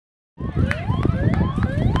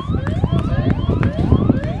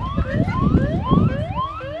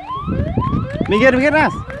Minggir, minggir,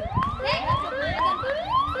 Mas.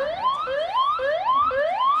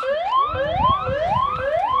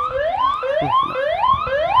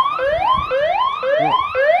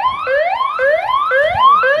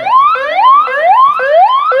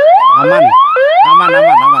 Aman, aman,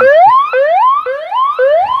 aman, aman.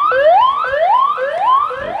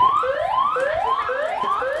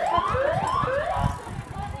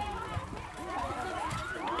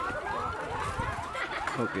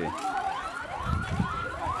 Oke.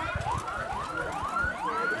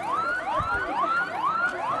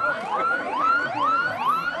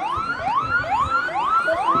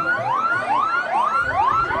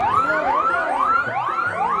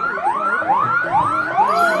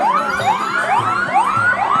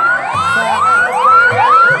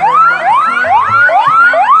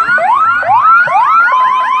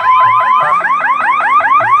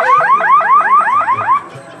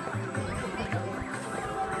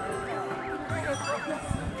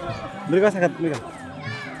 Mereka sakit, mereka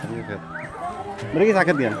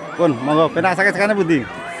sakit ya. Pun, monggo, penak sakit sekali Budi.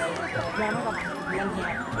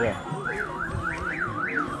 Ya.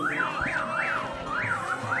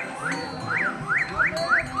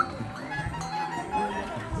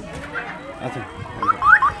 Langsung.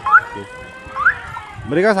 Oke.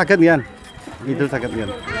 Mereka sakit ya, itu sakit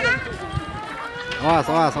ya. Awas,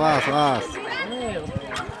 awas, awas, awas.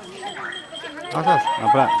 Awas,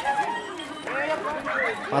 nabrak.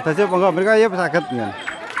 Ada siapa enggak mereka ya sakit kan.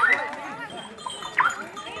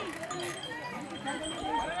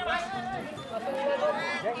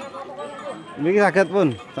 Ini sakit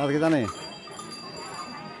pun saat kita nih.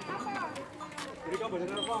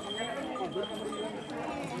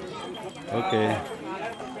 Oke.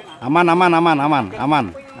 Aman, aman, aman, aman, aman,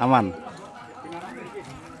 aman.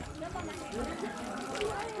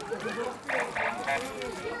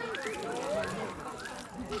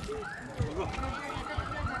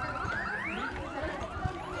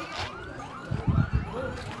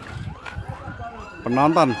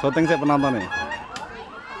 Penonton, syuting sih penonton nih.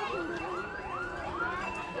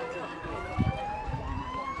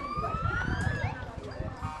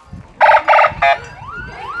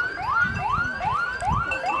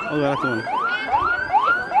 Oh, enggak cuman.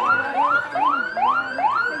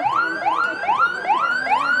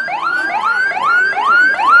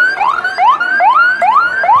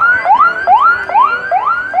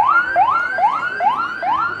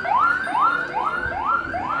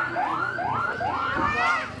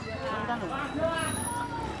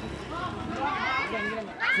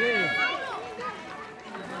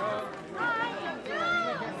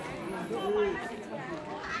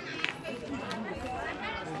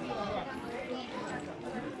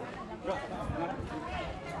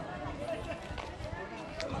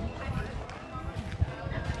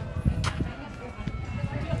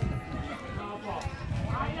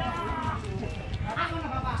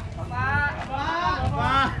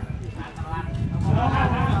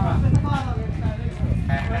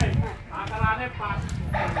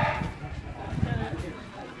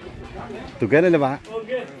 Tugan ini Pak.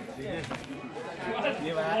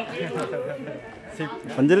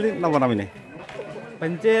 Pencil ini apa namanya?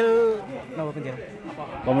 Pencil, nama pencil?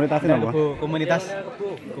 Komunitas ini apa?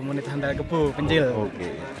 Komunitas handal kebu, pencil.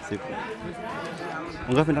 Oke, sip.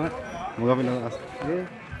 Munggah pindah, munggah pindah Mas.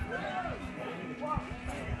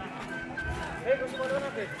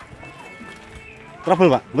 Trouble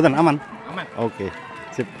Pak, betul aman? Aman. Oke,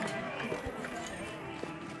 sip.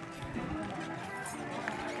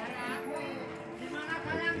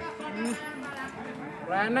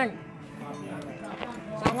 Reneng.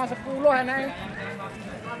 Sama 10 eneng.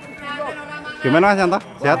 Gimana Mas Yanto?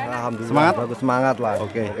 Sehat? Alhamdulillah. Semangat? Bagus, semangat lah.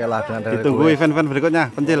 Oke. Oke lah dengan dari Ditunggu gue. event-event berikutnya,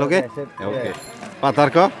 pencil oke? Sip. Ya, oke. Pak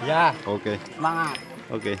Dargo? Ya. Oke. Semangat.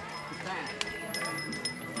 Oke.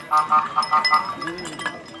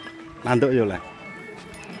 Nanduk yo lah.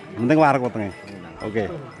 Penting warak wetenge. Oke.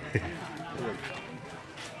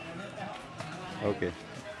 Oke.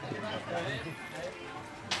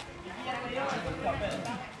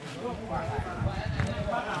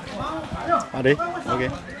 Ade, oke.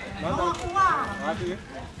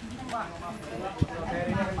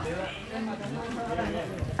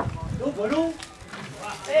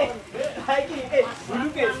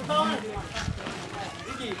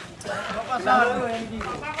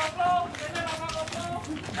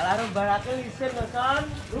 Kalau baratnya lisin loh son.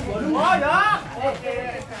 Oh ya. Oke.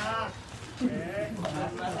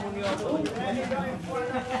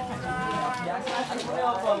 Biasa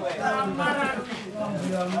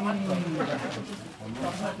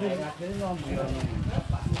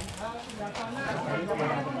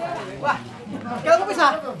Wah, kalau bisa.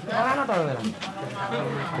 Orang apa lho?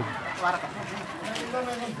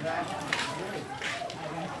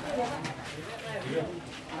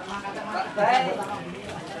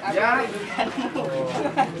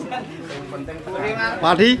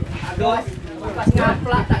 Padi. Pas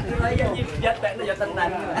ngaplak tak kira ya nyibiat tekno ya tenan.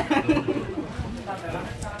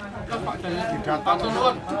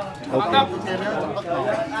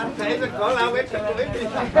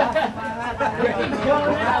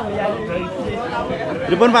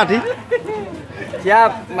 Pripun Padi?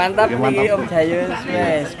 Siap, mantap Oke, mantap. nih Om Gowes,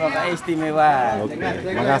 wes pokoknya istimewa. Oke,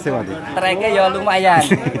 makasih Padi. Treknya ya lumayan.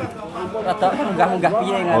 Rada munggah-munggah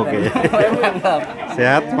piye ngoten. Oke. Mantap.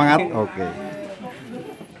 Sehat, semangat. Oke.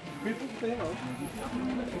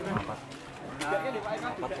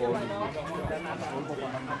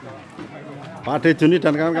 Pak Ade Juni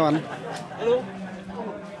dan kawan-kawan.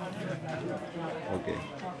 Oke.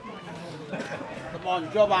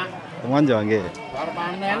 Temonjo, Pak. Temonjo nggih.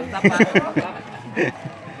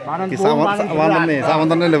 Panen. Ki sawanten nih,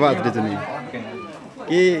 sawanten lho Pak Ade Juni.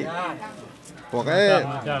 Ki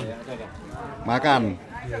pokoknya makan,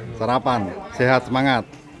 sarapan, sehat, semangat.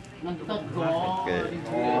 Oke.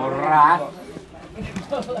 Ora.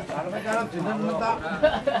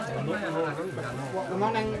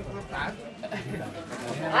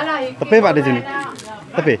 Tepe Pak di sini.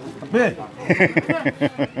 Tepe. Tepe.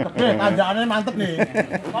 Kandangannya mantep nih.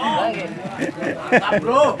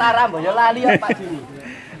 Bro, tara mbok yo lali ya Pak Juni.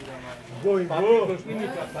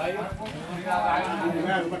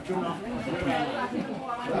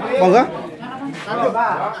 Monggo.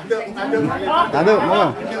 Tadu,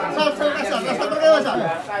 monggo.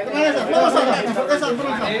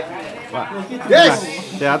 Yes.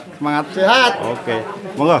 Sehat, semangat. Sehat. Oke.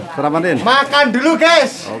 Monggo, sarapan. Makan dulu,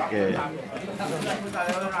 guys. Oke.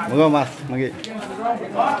 Monggo Mas, manggi.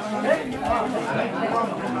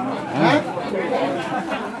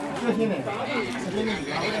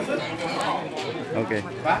 Oke.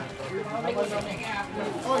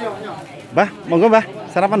 Bah, monggo Bah,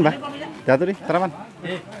 sarapan Bah. Jatuh nih, sarapan.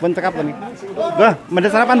 Pun cekap nih. Bah,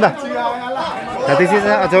 mendhe sarapan Bah. Dadi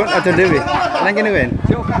sisa aja dhewe. Nang kene kowe.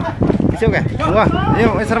 Iso kae. Monggo, ayo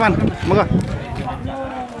wis sarapan. Monggo.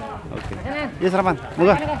 Oke. Iya sarapan.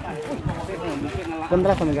 Monggo. Pun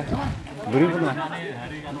terus monggo. Buri pun lah.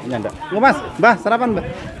 Nyandak. Monggo Mas, Mbah, sarapan Mbah.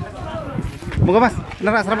 Monggo Mas,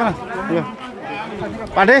 bener sarapan Mas. Monggo.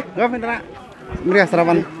 Pade, monggo bener. Meriah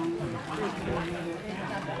sarapan.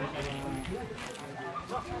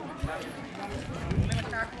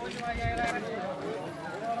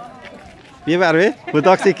 Piye Pak Arwi?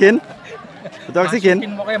 Butuh oksigen? Butuh oksigen?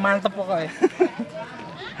 Pokoknya mantep pokoknya.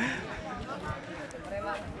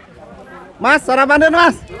 Mas, sarapan deh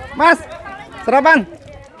Mas. Mas, sarapan.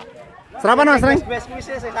 Sarapan Mas Reng. Wis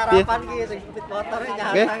sarapan ki sing putih motor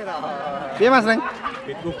nyantai to. Piye Mas Reng?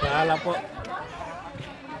 Pitku balap kok.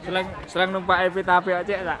 Seleng numpak EP tapi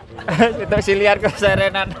aja tak. Itu siliar ke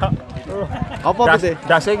serenan tok. Apa putih?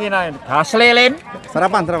 Dase ngene, gas lilin.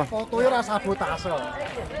 Sarapan. Fotonya rasa sabotase.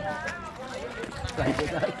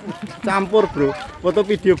 Campur bro, foto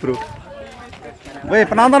video bro. Weh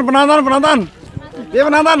penonton. Piye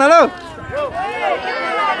penonton? Halo.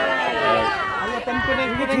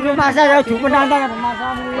 Di rumah saya ju penonton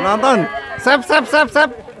Penonton. Sep.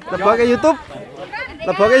 Leboke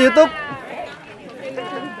YouTube.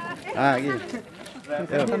 Ah, iki.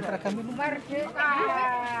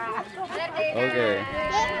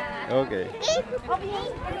 Oke.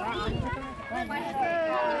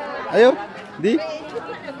 Ayo, di.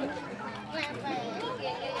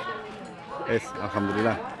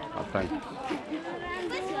 Alhamdulillah, Pak.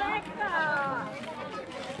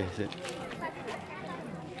 Oke, sip.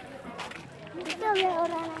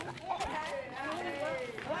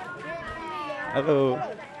 Halo.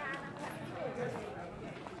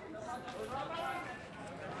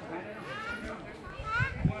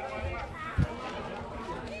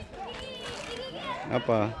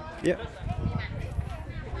 Apa? Ya.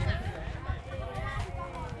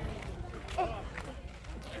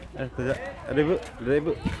 Ada ibu.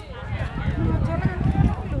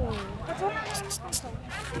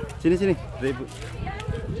 Sini, ada ibu.